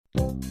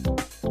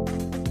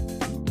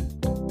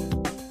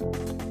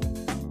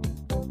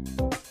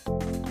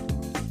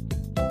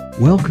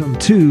Welcome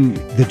to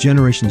the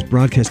Generations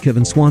broadcast.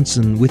 Kevin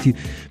Swanson with you.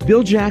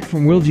 Bill Jack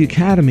from Worldview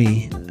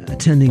Academy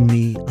attending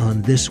me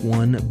on this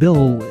one.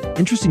 Bill,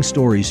 interesting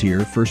stories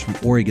here. First from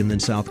Oregon, then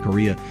South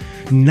Korea.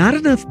 Not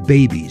enough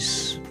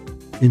babies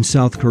in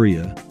South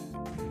Korea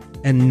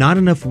and not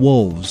enough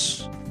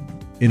wolves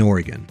in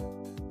Oregon.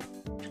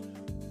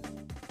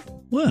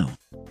 Well,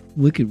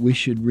 we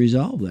should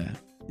resolve that.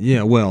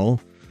 Yeah, well,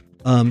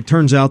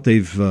 turns out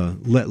they've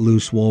let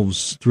loose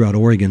wolves throughout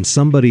Oregon.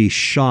 Somebody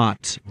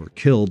shot or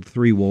killed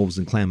 3 wolves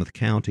in Klamath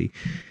County,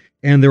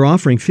 and they're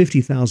offering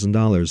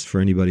 $50,000 for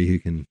anybody who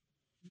can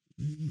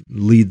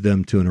lead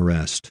them to an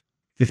arrest.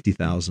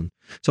 $50,000.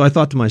 So I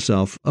thought to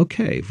myself,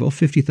 okay, well,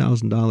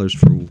 $50,000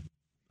 for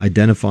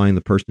identifying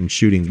the person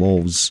shooting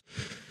wolves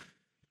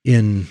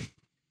in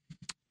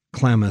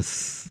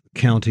Klamath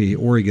County,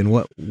 Oregon.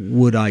 What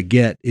would I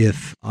get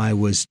if I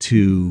was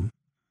to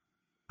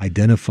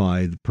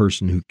identify the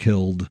person who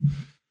killed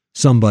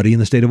somebody in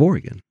the state of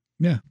Oregon?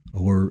 Yeah.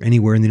 Or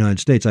anywhere in the United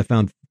States? I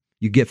found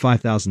you get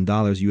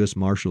 $5,000. U.S.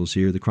 Marshals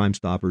here, the Crime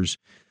Stoppers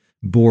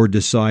Board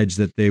decides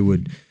that they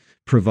would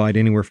provide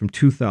anywhere from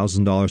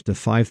 $2,000 to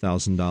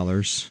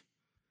 $5,000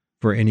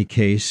 for any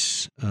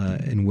case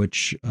in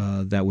which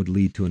that would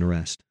lead to an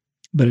arrest.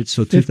 But it's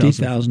so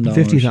 $50,000.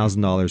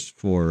 $50,000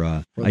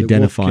 for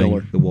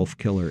identifying the wolf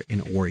killer in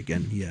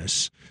Oregon.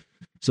 Yes.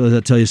 So does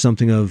that tell you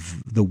something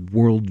of the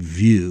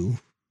worldview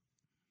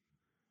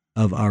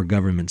of our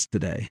governments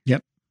today?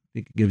 Yep.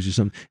 It gives you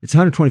some. It's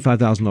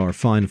 $125,000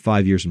 fine,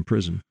 5 years in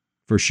prison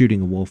for shooting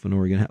a wolf in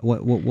Oregon.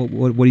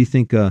 What do you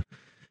think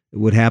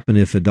would happen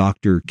if a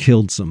doctor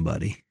killed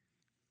somebody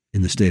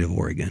in the state of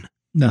Oregon?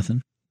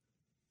 Nothing.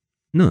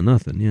 No,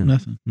 nothing. Yeah,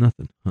 nothing.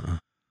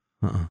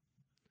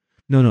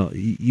 No.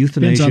 Euthanasia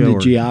depends on the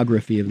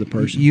geography of the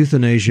person.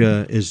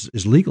 Euthanasia is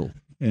legal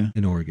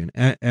in Oregon,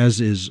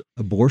 as is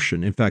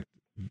abortion. In fact,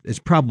 it's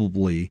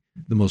probably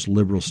the most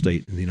liberal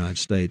state in the United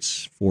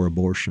States for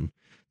abortion.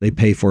 They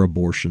pay for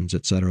abortions,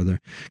 et cetera. There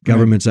are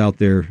governments out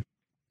there,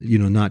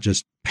 not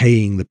just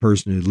paying the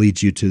person who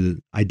leads you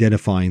to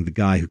identifying the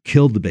guy who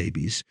killed the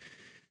babies,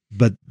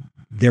 but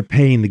they're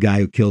paying the guy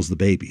who kills the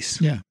babies.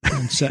 Yeah,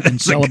 and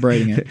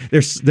celebrating it.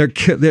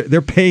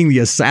 They're paying the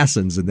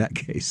assassins in that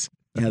case.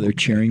 Yeah, they're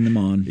cheering them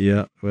on.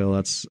 Yeah, well,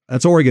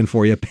 that's Oregon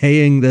for you,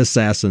 paying the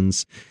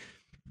assassins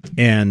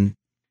and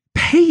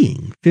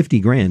paying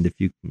 $50,000 if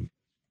you can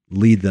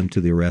lead them to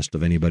the arrest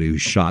of anybody who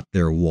shot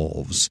their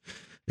wolves,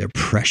 their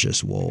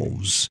precious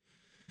wolves.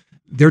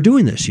 They're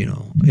doing this,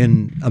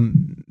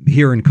 and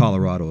here in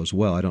Colorado as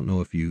well. I don't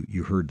know if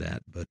you heard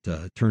that, but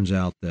it turns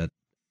out that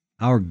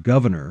our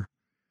governor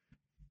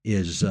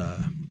has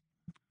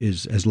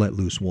let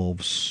loose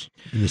wolves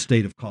in the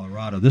state of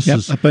Colorado. This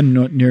is up in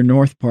near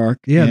North Park.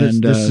 Yeah,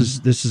 this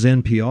is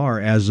NPR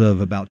as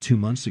of about 2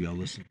 months ago.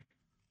 Listen,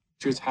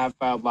 have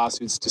filed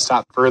lawsuits to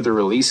stop further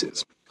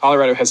releases.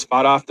 Colorado has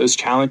fought off those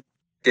challenges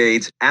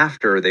decades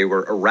after they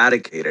were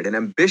eradicated. An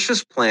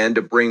ambitious plan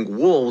to bring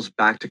wolves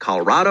back to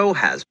Colorado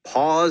has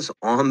paws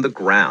on the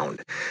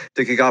ground.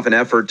 To kick off an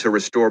effort to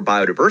restore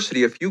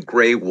biodiversity, a few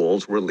gray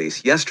wolves were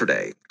released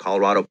yesterday.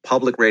 Colorado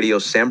Public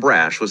Radio's Sam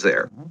Brash was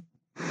there.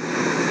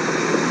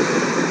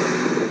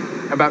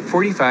 About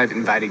 45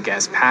 invited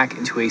guests pack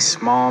into a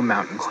small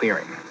mountain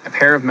clearing. A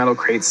pair of metal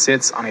crates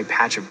sits on a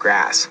patch of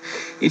grass.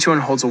 Each one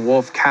holds a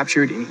wolf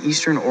captured in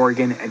eastern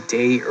Oregon a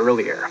day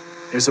earlier.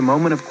 There's a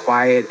moment of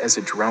quiet as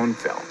a drone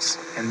films.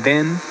 And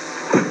then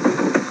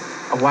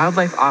a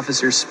wildlife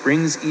officer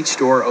springs each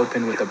door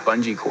open with a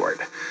bungee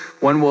cord.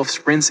 One wolf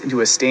sprints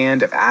into a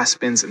stand of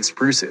aspens and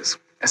spruces.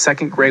 A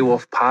second gray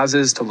wolf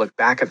pauses to look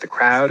back at the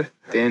crowd,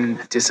 then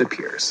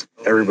disappears.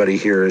 Everybody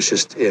here is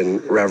just in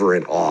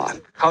reverent awe.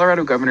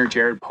 Colorado Governor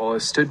Jared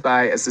Polis stood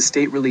by as the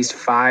state released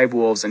 5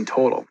 wolves in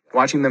total,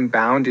 watching them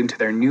bound into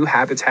their new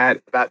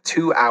habitat about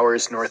 2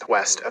 hours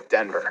northwest of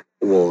Denver.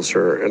 Wolves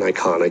are an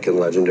iconic and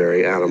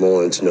legendary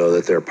animal, and to know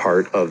that they're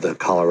part of the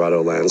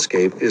Colorado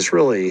landscape is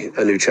really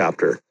a new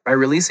chapter. By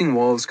releasing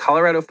wolves,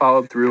 Colorado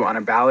followed through on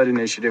a ballot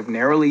initiative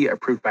narrowly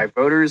approved by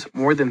voters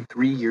more than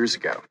 3 years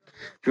ago.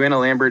 Joanna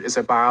Lambert is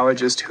a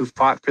biologist who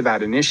fought for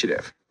that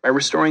initiative. By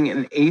restoring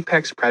an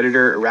apex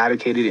predator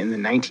eradicated in the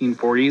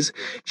 1940s,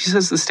 she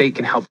says the state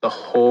can help the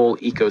whole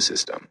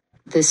ecosystem.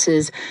 This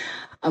is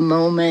a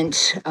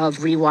moment of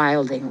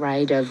rewilding,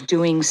 right? Of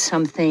doing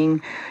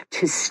something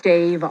to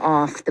stave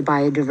off the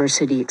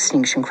biodiversity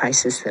extinction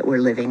crisis that we're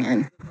living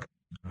in.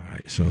 All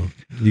right, so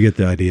you get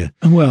the idea.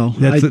 Well,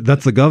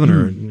 that's the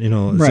governor.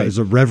 Right. It's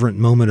a reverent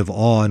moment of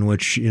awe in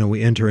which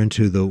we enter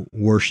into the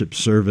worship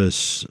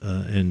service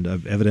and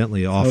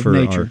evidently offer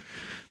our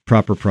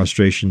proper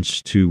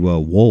prostrations to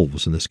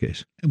wolves in this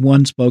case.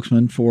 One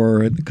spokesman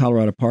for the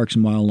Colorado Parks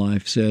and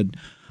Wildlife said,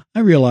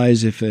 "I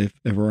realize if a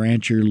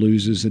rancher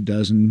loses a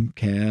dozen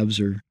calves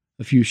or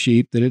a few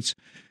sheep, that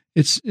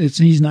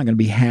he's not going to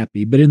be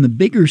happy. But in the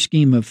bigger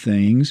scheme of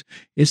things,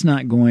 it's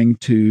not going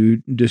to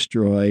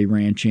destroy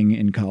ranching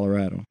in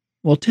Colorado."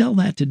 Well, tell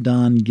that to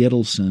Don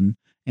Gittleson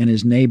and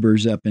his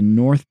neighbors up in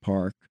North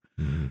Park,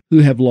 who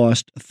have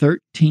lost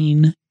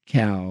 13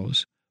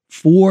 cows,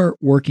 4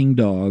 working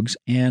dogs,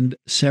 and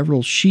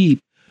several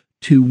sheep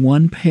to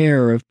one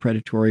pair of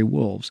predatory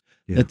wolves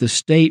that the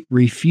state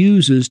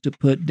refuses to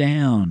put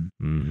down.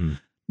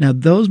 Now,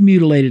 those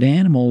mutilated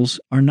animals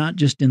are not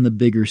just in the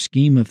bigger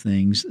scheme of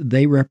things,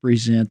 they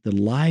represent the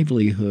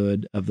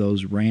livelihood of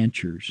those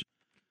ranchers.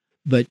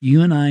 But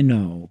you and I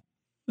know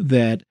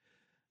that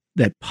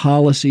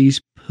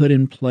policies put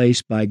in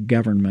place by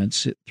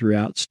governments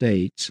throughout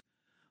states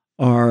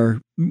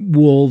are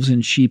wolves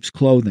in sheep's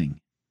clothing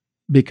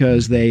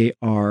because they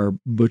are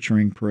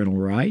butchering parental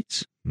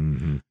rights.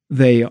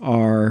 They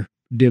are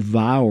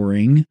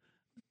devouring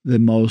the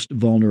most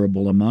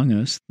vulnerable among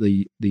us,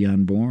 the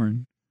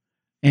unborn.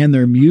 And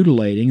they're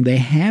mutilating, they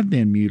have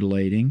been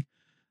mutilating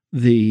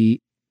the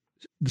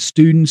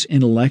students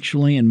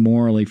intellectually and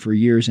morally for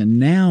years. And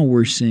now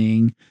we're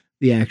seeing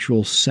the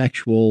actual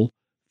sexual,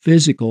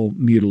 physical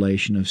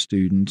mutilation of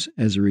students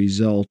as a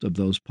result of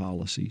those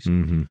policies.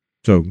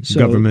 So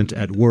government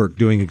at work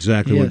doing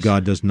exactly what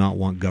God does not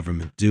want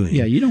government doing.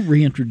 Yeah, you don't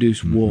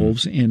reintroduce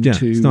wolves into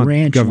it's not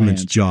ranch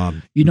government's lands. job.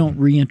 You don't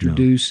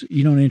reintroduce.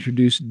 You don't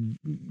introduce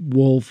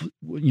wolf.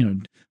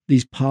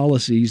 These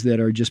policies that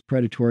are just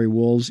predatory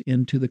wolves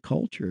into the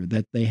culture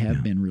that they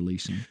have been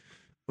releasing.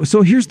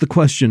 So here's the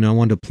question. I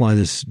want to apply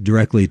this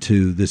directly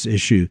to this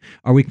issue.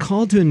 Are we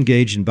called to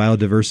engage in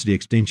biodiversity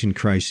extinction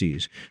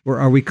crises, or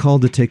are we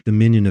called to take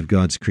dominion of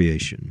God's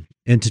creation?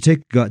 And to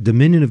take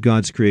dominion of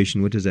God's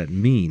creation, what does that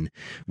mean?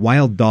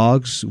 Wild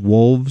dogs,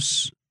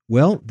 wolves,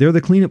 well, they're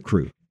the cleanup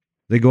crew.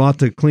 They go out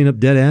to clean up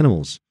dead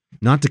animals,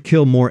 not to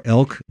kill more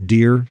elk,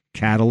 deer,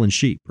 cattle, and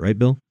sheep, right,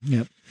 Bill?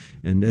 Yep.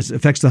 And it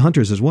affects the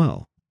hunters as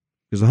well,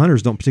 because the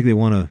hunters don't particularly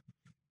want to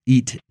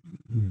eat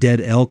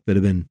dead elk that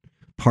have been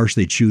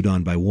partially chewed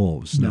on by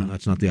wolves. No,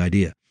 that's not the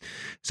idea.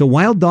 So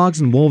wild dogs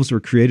and wolves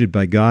were created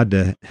by God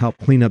to help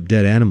clean up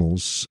dead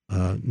animals,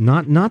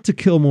 not to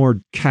kill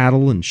more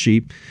cattle and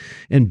sheep.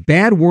 And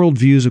bad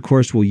worldviews, of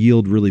course, will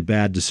yield really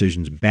bad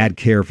decisions, bad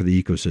care for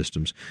the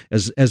ecosystems.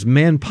 As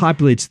man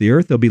populates the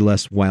earth, there'll be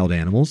less wild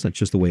animals. That's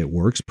just the way it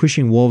works.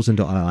 Pushing wolves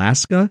into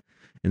Alaska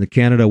and the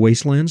Canada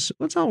wastelands,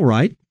 well, it's all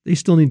right. They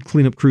still need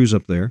cleanup crews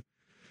up there.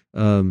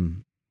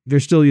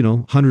 There's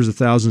still, hundreds of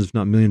thousands, if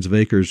not millions of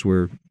acres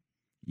where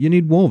you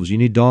need wolves, you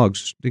need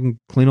dogs. They can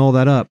clean all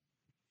that up.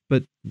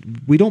 But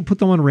we don't put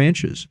them on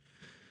ranches.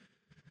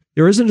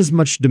 There isn't as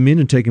much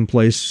dominion taking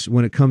place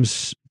when it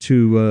comes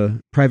to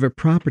private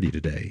property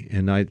today,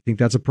 and I think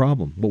that's a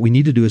problem. What we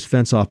need to do is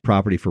fence off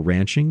property for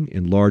ranching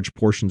in large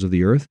portions of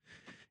the earth,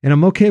 and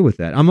I'm okay with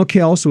that. I'm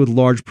okay also with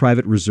large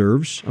private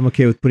reserves. I'm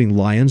okay with putting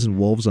lions and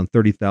wolves on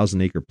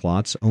 30,000-acre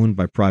plots owned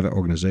by private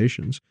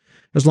organizations,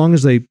 as long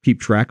as they keep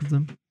track of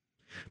them.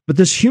 But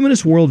this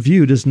humanist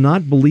worldview does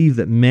not believe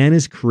that man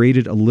is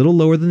created a little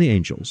lower than the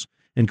angels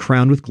and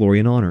crowned with glory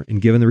and honor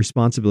and given the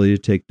responsibility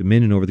to take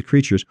dominion over the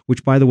creatures,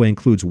 which, by the way,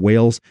 includes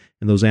whales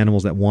and those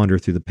animals that wander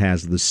through the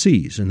paths of the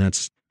seas. And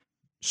that's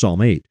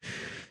Psalm 8.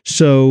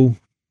 So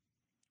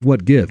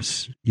what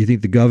gives? You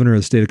think the governor of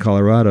the state of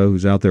Colorado,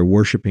 who's out there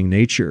worshiping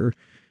nature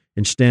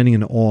and standing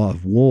in awe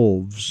of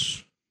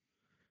wolves,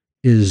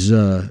 is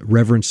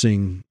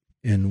reverencing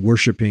and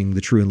worshiping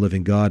the true and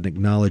living God and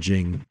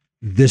acknowledging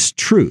this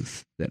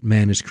truth that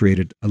man is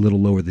created a little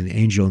lower than the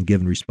angel and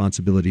given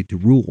responsibility to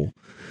rule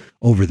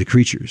over the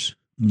creatures?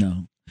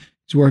 No.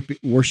 It's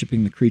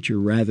worshiping the creature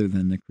rather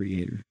than the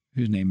creator,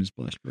 whose name is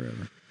blessed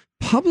forever.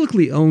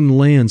 Publicly owned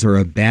lands are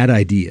a bad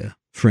idea,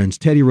 friends.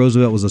 Teddy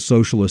Roosevelt was a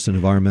socialist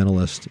and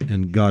environmentalist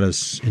and got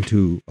us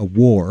into a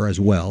war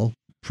as well,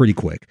 pretty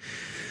quick.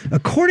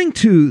 According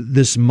to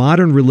this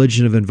modern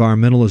religion of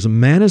environmentalism,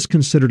 man is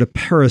considered a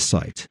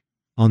parasite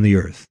on the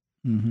earth.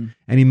 And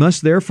he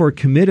must therefore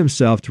commit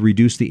himself to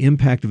reduce the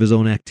impact of his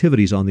own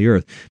activities on the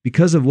earth.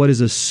 Because of what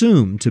is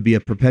assumed to be a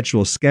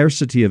perpetual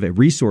scarcity of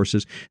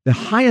resources, the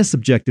highest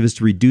objective is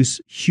to reduce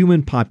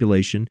human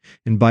population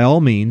and by all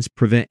means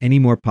prevent any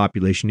more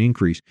population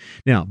increase.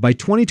 Now, by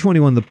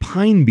 2021, the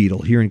pine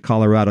beetle here in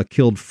Colorado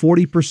killed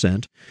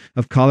 40%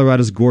 of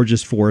Colorado's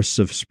gorgeous forests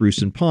of spruce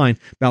and pine,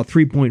 about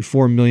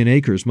 3.4 million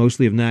acres,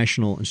 mostly of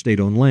national and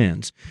state-owned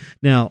lands.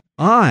 Now,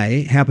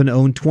 I happen to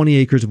own 20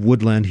 acres of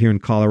woodland here in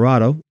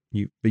Colorado.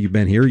 You've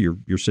been here.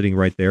 You're sitting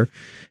right there.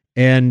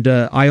 And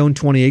I own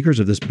 20 acres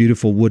of this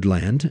beautiful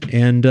woodland.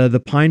 And the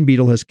pine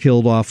beetle has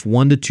killed off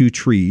 1 to 2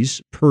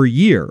 trees per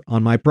year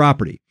on my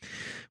property,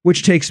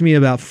 which takes me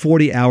about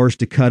 40 hours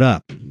to cut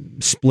up,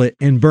 split,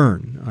 and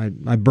burn.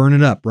 I burn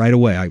it up right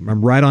away.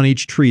 I'm right on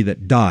each tree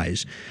that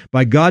dies.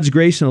 By God's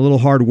grace and a little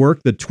hard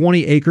work, the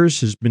 20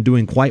 acres has been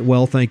doing quite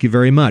well, thank you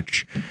very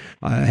much.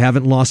 I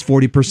haven't lost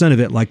 40%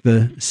 of it like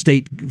the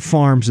state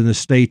farms and the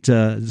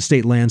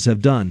state lands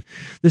have done.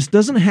 This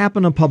doesn't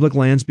happen on public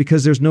lands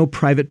because there's no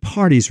private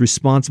parties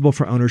responsible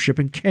for ownership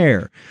and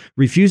care.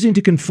 Refusing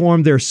to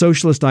conform their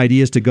socialist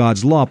ideas to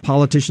God's law,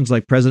 politicians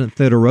like President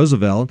Theodore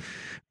Roosevelt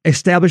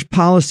established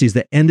policies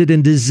that ended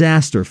in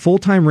disaster.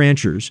 Full-time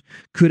ranchers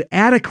could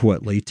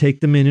adequately take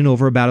dominion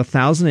over about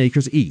 1,000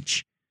 acres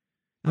each.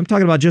 I'm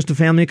talking about just a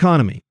family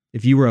economy.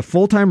 If you were a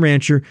full-time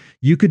rancher,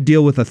 you could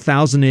deal with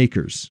 1,000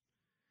 acres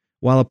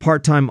while a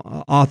part-time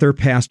author,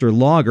 pastor,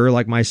 logger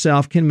like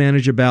myself can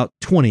manage about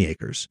 20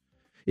 acres.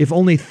 If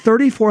only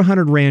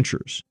 3,400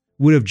 ranchers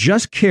would have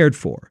just cared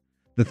for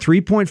the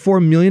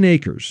 3.4 million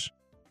acres,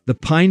 the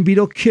pine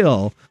beetle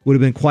kill would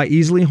have been quite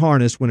easily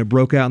harnessed when it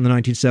broke out in the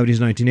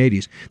 1970s and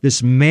 1980s.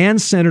 This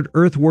man-centered,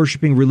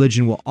 earth-worshiping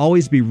religion will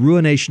always be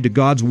ruination to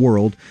God's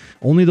world.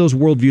 Only those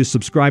worldviews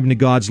subscribing to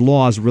God's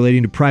laws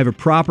relating to private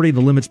property, the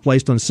limits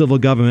placed on civil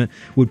government,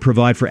 would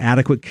provide for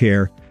adequate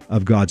care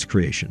of God's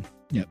creation.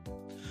 Yep.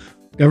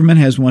 Government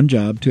has one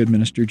job, to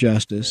administer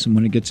justice, and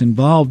when it gets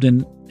involved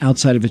in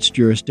outside of its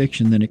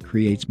jurisdiction, then it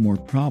creates more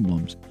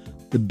problems.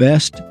 The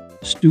best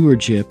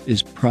stewardship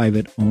is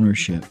private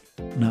ownership,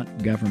 not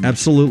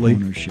government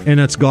ownership. And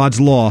that's God's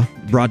law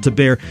brought to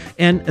bear.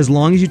 And as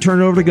long as you turn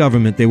it over to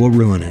government, they will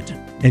ruin it.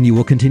 And you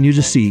will continue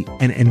to see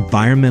an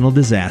environmental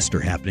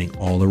disaster happening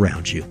all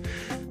around you.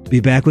 Be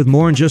back with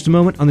more in just a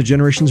moment on the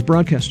Generations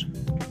broadcast.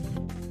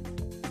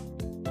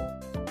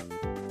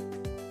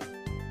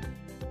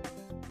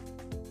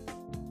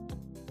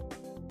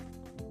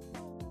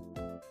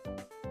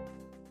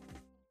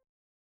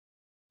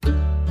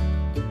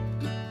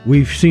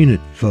 We've seen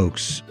it,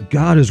 folks.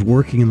 God is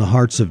working in the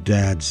hearts of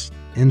dads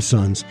and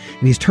sons,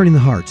 and He's turning the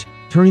hearts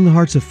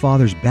of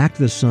fathers back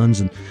to the sons,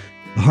 and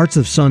the hearts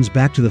of sons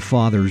back to the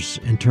fathers,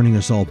 and turning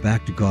us all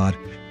back to God.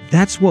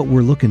 That's what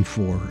we're looking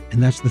for,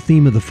 and that's the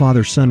theme of the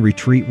Father-Son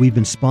Retreat we've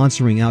been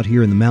sponsoring out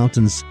here in the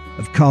mountains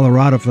of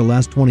Colorado for the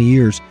last 20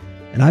 years,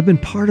 and I've been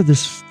part of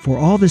this for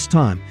all this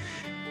time.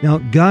 Now,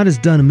 God has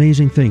done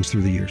amazing things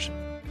through the years.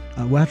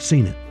 I've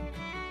seen it.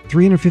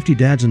 350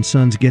 dads and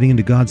sons getting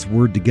into God's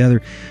Word together.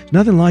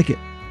 Nothing like it.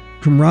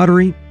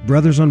 Camaraderie,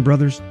 brothers on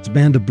brothers. It's a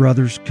band of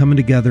brothers coming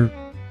together.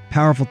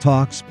 Powerful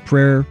talks,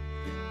 prayer,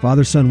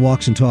 father-son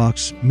walks and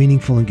talks,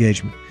 meaningful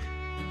engagement.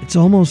 It's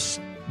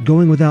almost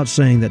going without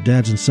saying that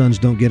dads and sons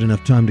don't get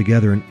enough time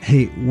together. And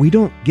hey, we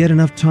don't get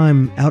enough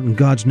time out in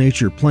God's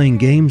nature playing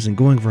games and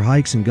going for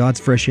hikes in God's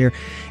fresh air.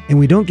 And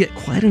we don't get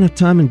quite enough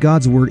time in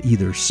God's Word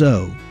either.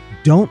 So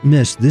don't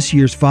miss this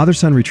year's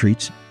Father-Son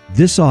Retreats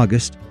this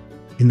August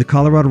in the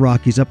Colorado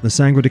Rockies up in the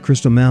Sangre de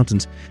Cristo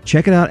Mountains.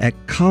 Check it out at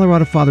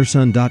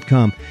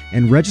coloradofatherson.com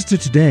and register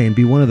today and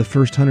be one of the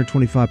first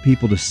 125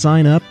 people to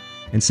sign up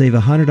and save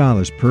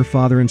 $100 per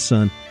father and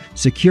son.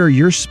 Secure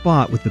your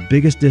spot with the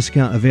biggest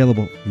discount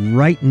available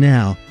right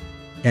now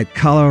at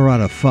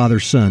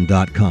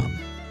coloradofatherson.com.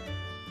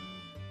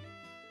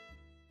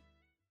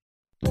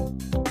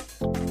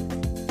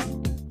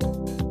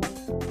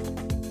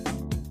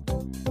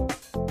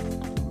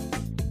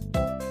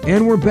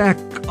 And we're back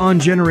on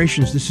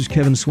Generations. This is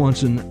Kevin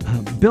Swanson.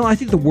 Bill, I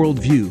think the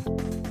worldview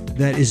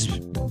that is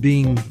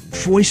being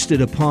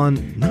foisted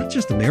upon not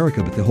just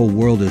America, but the whole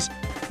world is,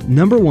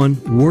 number one,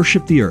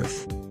 worship the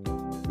earth.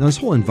 Now, this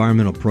whole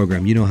environmental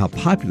program, you know how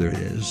popular it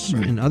is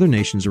in other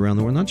nations around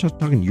the world, not just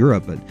talking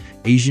Europe, but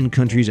Asian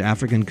countries,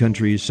 African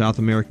countries, South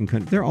American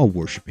countries, they're all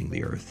worshiping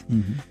the earth.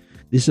 Mm-hmm.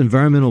 This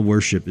environmental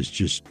worship is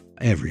just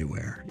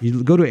everywhere.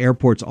 You go to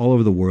airports all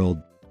over the world,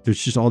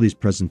 there's just all these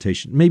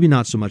presentations, maybe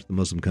not so much the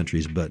Muslim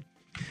countries, but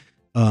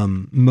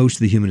most of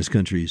the humanist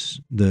countries.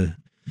 The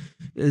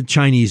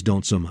Chinese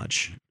don't so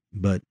much,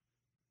 but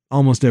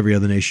almost every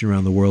other nation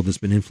around the world that's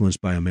been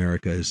influenced by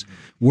America is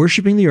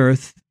worshiping the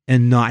earth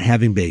and not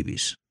having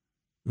babies.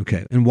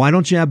 Okay, and why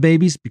don't you have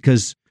babies?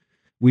 Because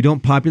we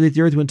don't populate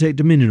the earth, we don't take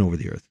dominion over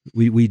the earth.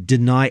 We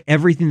deny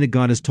everything that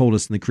God has told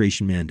us in the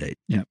creation mandate.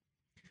 Yeah.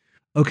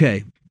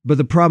 Okay, but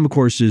the problem, of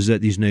course, is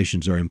that these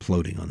nations are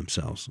imploding on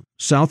themselves.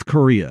 South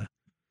Korea.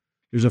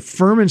 There's a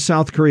firm in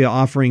South Korea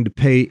offering to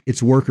pay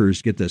its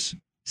workers, get this,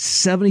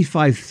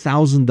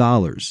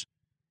 $75,000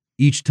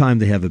 each time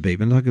they have a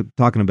baby. I'm not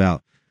talking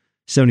about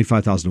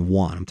 75,000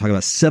 won. I'm talking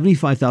about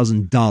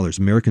 $75,000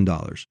 American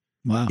dollars.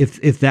 Wow.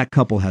 If that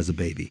couple has a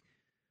baby.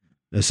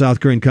 The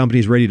South Korean company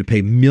is ready to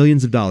pay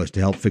millions of dollars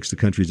to help fix the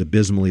country's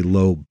abysmally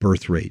low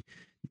birth rate.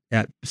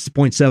 At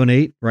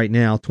 0.78 right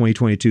now,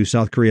 2022,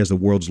 South Korea has the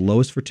world's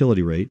lowest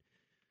fertility rate,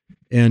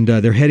 and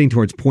they're heading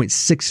towards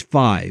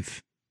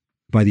 0.65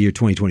 by the year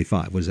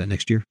 2025. What is that,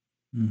 next year?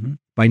 Mm-hmm.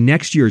 By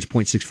next year, it's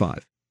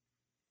 0.65.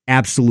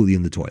 Absolutely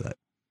in the toilet.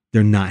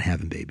 They're not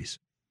having babies.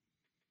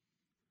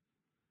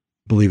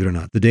 Believe it or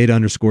not. The data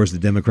underscores the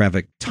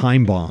demographic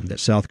time bomb that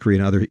South Korea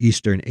and other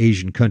Eastern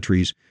Asian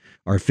countries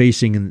are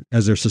facing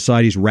as their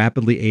societies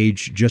rapidly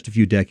age just a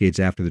few decades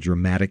after the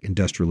dramatic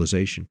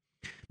industrialization,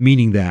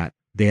 meaning that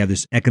they have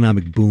this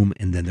economic boom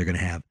and then they're going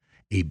to have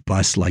a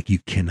bust like you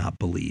cannot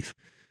believe.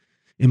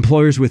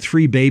 Employers with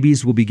 3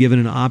 babies will be given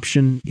an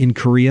option in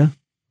Korea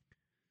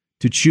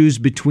to choose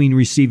between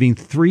receiving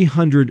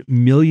 300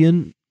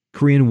 million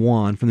Korean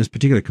won from this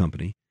particular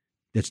company,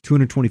 that's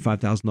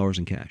 $225,000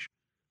 in cash,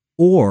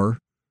 or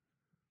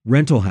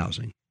rental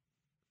housing.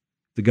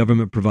 The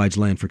government provides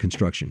land for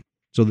construction.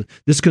 So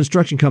this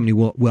construction company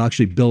will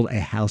actually build a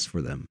house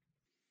for them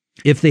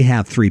if they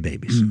have 3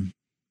 babies. Mm.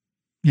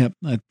 Yep.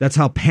 That's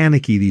how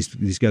panicky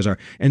these guys are.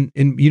 And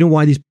you know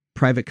why these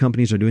private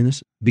companies are doing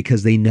this?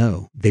 Because they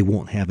know they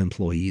won't have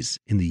employees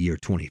in the year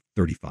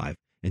 2035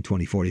 and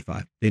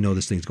 2045. They know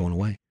this thing's going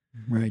away.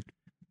 Right.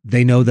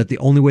 They know that the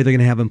only way they're going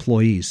to have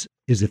employees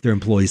is if their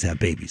employees have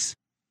babies.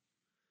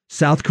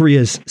 South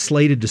Korea is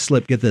slated to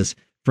slip, get this,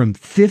 from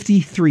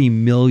 53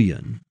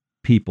 million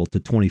people to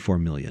 24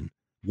 million,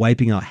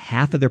 wiping out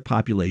half of their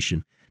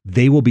population.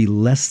 They will be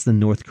less than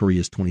North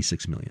Korea's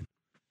 26 million.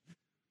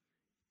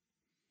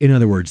 In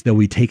other words, they'll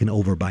be taken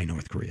over by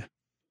North Korea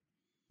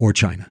or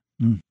China.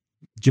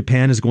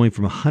 Japan is going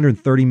from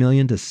 130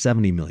 million to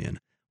 70 million,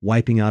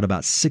 wiping out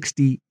about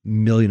 60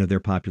 million of their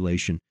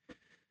population.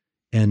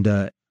 And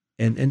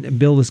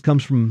Bill, this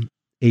comes from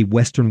a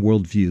Western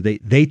worldview.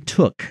 They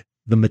took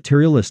the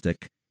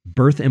materialistic,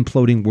 birth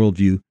imploding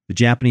worldview. The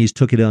Japanese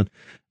took it on.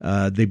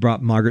 They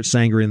brought Margaret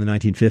Sanger in the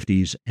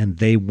 1950s, and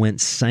they went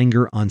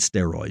Sanger on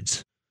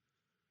steroids.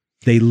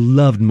 They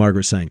loved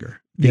Margaret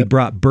Sanger. They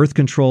brought birth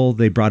control.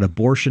 They brought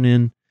abortion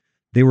in.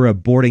 They were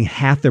aborting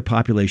half their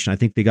population. I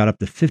think they got up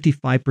to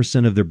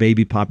 55% of their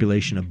baby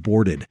population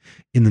aborted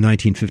in the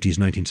 1950s,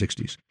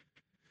 1960s.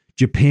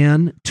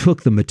 Japan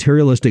took the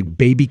materialistic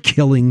baby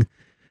killing.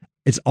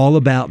 It's all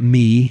about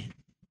me.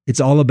 It's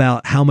all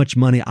about how much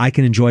money I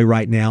can enjoy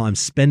right now. I'm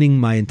spending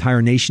my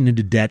entire nation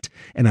into debt,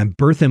 and I'm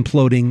birth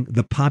imploding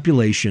the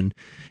population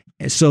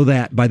so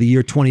that by the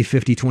year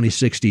 2050,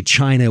 2060,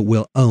 China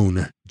will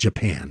own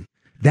Japan.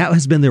 That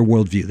has been their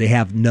worldview. They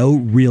have no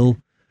real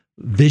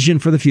vision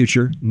for the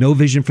future, no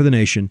vision for the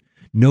nation,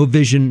 no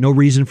vision, no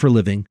reason for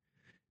living.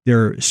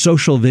 Their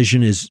social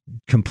vision is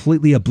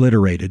completely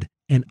obliterated,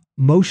 and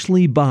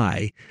mostly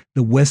by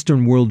the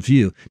Western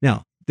worldview.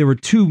 Now, there were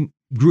two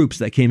groups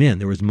that came in.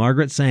 There was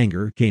Margaret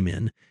Sanger came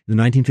in the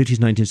 1950s,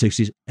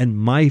 1960s, and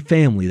my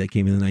family that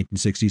came in the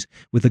 1960s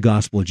with the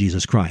gospel of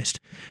Jesus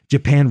Christ.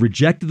 Japan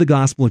rejected the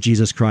gospel of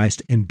Jesus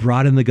Christ and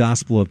brought in the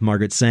gospel of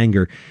Margaret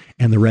Sanger,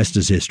 and the rest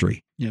is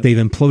history. Yep. They've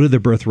imploded their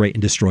birth rate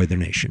and destroyed their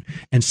nation.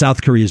 And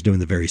South Korea is doing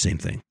the very same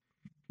thing.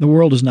 The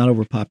world is not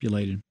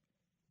overpopulated.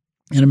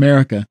 In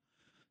America,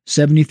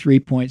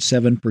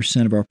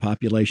 73.7% of our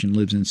population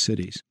lives in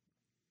cities.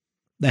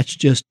 That's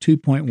just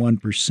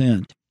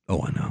 2.1%.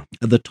 Oh, I know.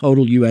 Of the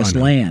total U.S.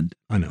 land.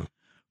 I know.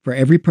 For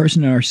every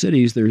person in our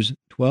cities, there's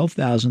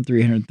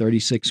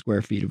 12,336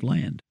 square feet of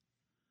land.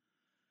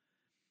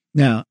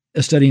 Now,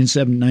 a study in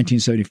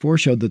 1974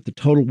 showed that the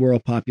total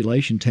world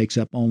population takes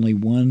up only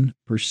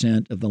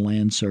 1% of the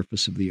land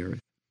surface of the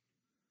earth.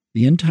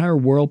 The entire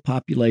world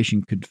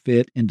population could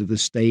fit into the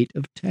state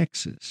of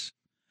Texas,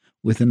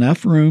 with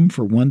enough room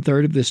for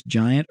 1/3 of this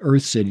giant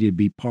earth city to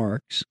be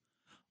parks,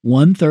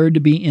 1/3 to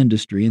be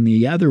industry, and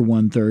the other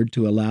 1/3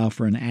 to allow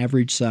for an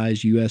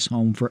average-sized U.S.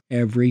 home for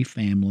every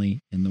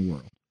family in the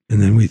world.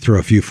 And then we throw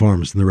a few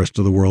farms in the rest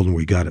of the world, and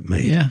we got it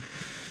made. Yeah.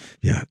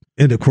 Yeah.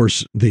 And, of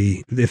course,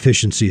 the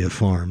efficiency of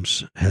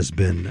farms has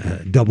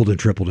been doubled and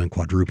tripled and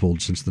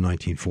quadrupled since the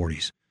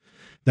 1940s.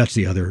 That's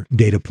the other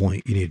data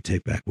point you need to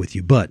take back with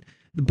you. But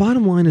the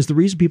bottom line is the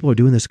reason people are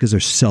doing this is because they're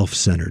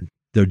self-centered.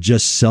 They're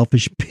just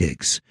selfish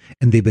pigs,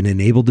 and they've been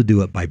enabled to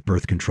do it by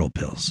birth control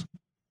pills.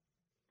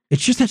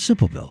 It's just that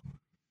simple, Bill.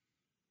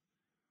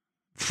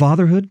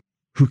 Fatherhood,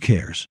 who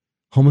cares?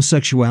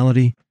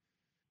 Homosexuality,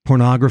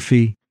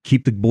 pornography,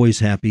 keep the boys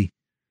happy,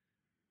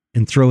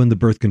 and throw in the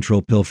birth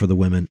control pill for the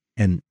women,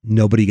 and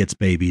nobody gets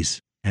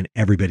babies, and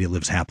everybody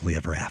lives happily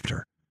ever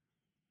after.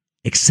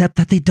 Except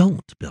that they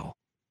don't, Bill.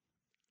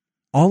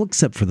 All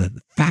except for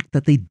the fact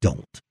that they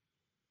don't.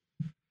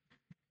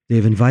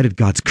 They've invited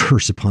God's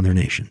curse upon their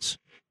nations,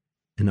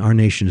 and our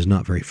nation is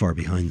not very far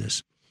behind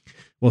this.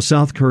 Well,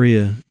 South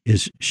Korea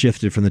is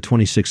shifted from the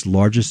 26th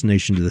largest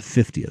nation to the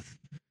 50th.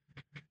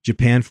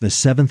 Japan from the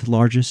 7th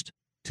largest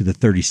to the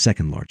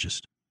 32nd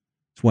largest.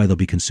 That's why they'll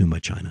be consumed by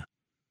China.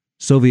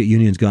 Soviet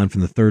Union's gone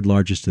from the 3rd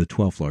largest to the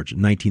 12th largest,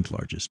 19th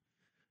largest.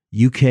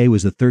 UK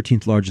was the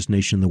 13th largest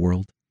nation in the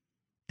world,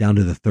 down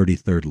to the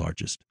 33rd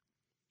largest.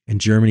 And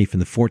Germany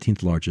from the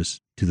 14th largest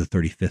to the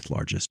 35th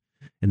largest.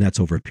 And that's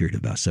over a period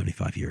of about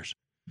 75 years.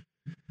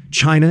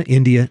 China,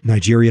 India,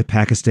 Nigeria,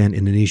 Pakistan,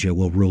 Indonesia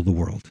will rule the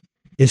world.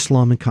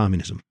 Islam and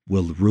communism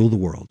will rule the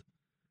world,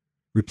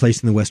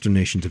 replacing the Western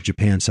nations of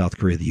Japan, South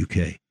Korea, the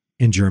UK,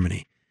 and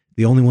Germany.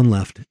 The only one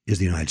left is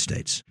the United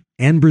States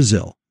and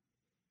Brazil.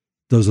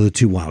 Those are the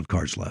two wild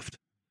cards left.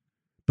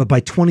 But by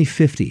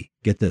 2050,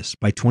 get this,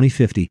 by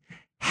 2050,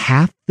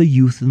 half the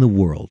youth in the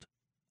world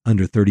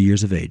under 30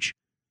 years of age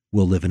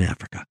will live in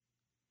Africa.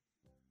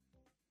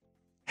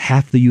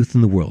 Half the youth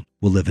in the world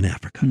will live in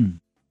Africa.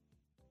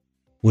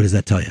 What does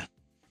that tell you?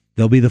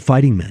 They'll be the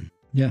fighting men.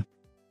 Yeah.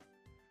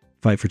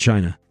 Fight for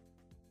China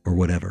or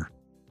whatever.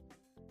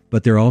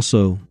 But they're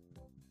also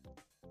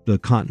the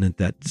continent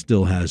that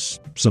still has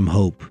some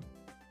hope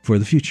for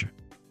the future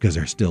because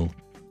they're still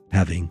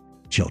having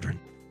children.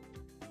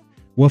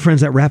 Well, friends,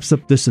 that wraps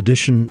up this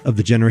edition of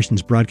the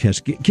Generations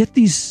broadcast. Get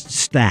these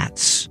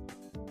stats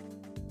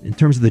in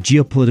terms of the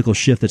geopolitical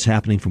shift that's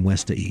happening from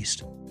west to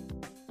east.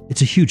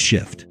 It's a huge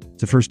shift.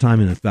 It's the first time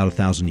in about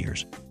 1,000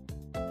 years.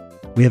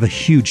 We have a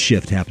huge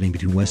shift happening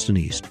between west and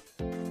east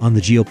on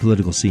the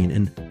geopolitical scene.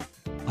 And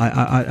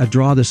I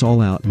draw this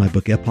all out in my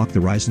book, Epoch,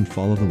 The Rise and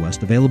Fall of the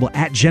West, available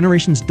at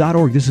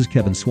generations.org. This is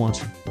Kevin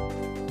Swanson,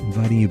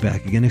 inviting you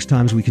back again next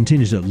time as we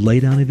continue to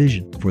lay down a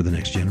vision for the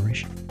next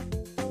generation.